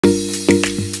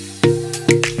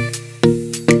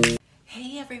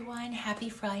Happy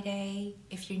Friday.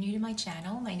 If you're new to my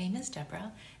channel, my name is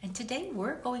Deborah, and today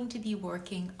we're going to be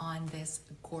working on this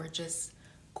gorgeous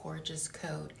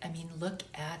coat. I mean, look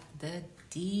at the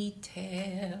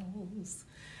details.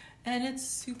 And it's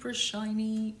super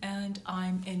shiny and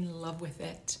I'm in love with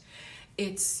it.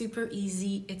 It's super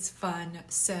easy, it's fun,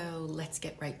 so let's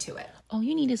get right to it. All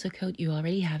you need is a coat you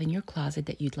already have in your closet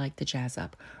that you'd like to jazz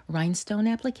up. Rhinestone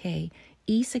applique,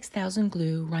 E6000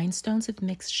 glue, rhinestones of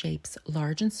mixed shapes,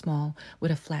 large and small,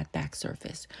 with a flat back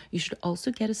surface. You should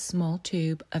also get a small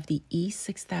tube of the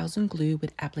E6000 glue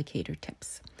with applicator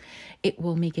tips. It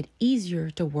will make it easier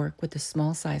to work with the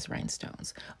small size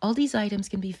rhinestones. All these items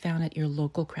can be found at your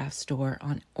local craft store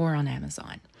or on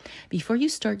Amazon. Before you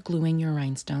start gluing your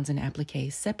rhinestones and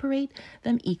appliques, separate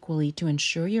them equally to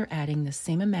ensure you're adding the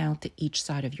same amount to each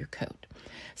side of your coat.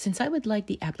 Since I would like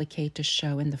the applique to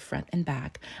show in the front and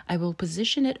back, I will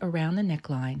position it around the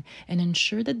neckline and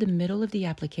ensure that the middle of the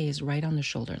applique is right on the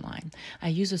shoulder line. I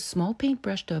use a small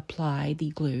paintbrush to apply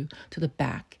the glue to the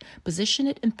back, position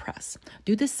it and press.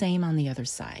 Do the same on the other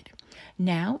side.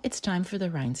 Now it's time for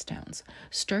the rhinestones.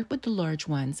 Start with the large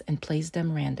ones and place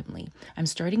them randomly. I'm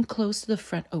starting close to the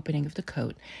front opening of the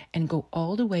coat and go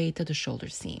all the way to the shoulder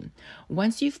seam.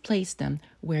 Once you've placed them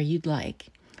where you'd like,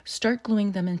 start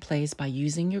gluing them in place by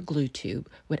using your glue tube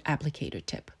with applicator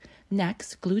tip.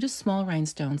 Next, glue the small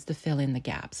rhinestones to fill in the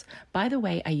gaps. By the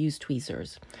way, I use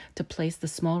tweezers to place the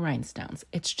small rhinestones.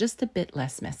 It's just a bit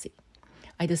less messy.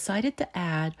 I decided to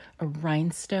add a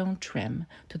rhinestone trim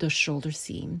to the shoulder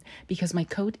seam because my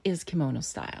coat is kimono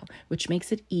style, which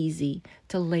makes it easy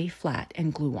to lay flat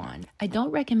and glue on. I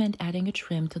don't recommend adding a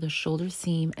trim to the shoulder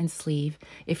seam and sleeve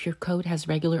if your coat has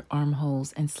regular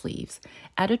armholes and sleeves.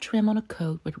 Add a trim on a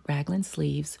coat with raglan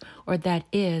sleeves or that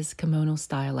is kimono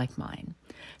style like mine.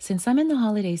 Since I'm in the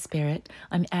holiday spirit,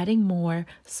 I'm adding more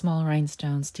small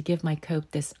rhinestones to give my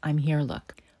coat this I'm here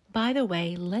look. By the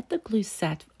way, let the glue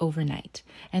set overnight.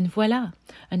 And voila,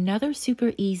 another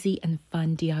super easy and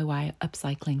fun DIY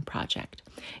upcycling project.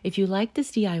 If you like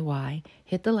this DIY,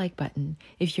 hit the like button.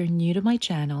 If you're new to my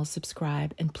channel,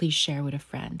 subscribe and please share with a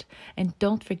friend. And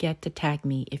don't forget to tag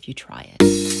me if you try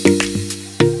it.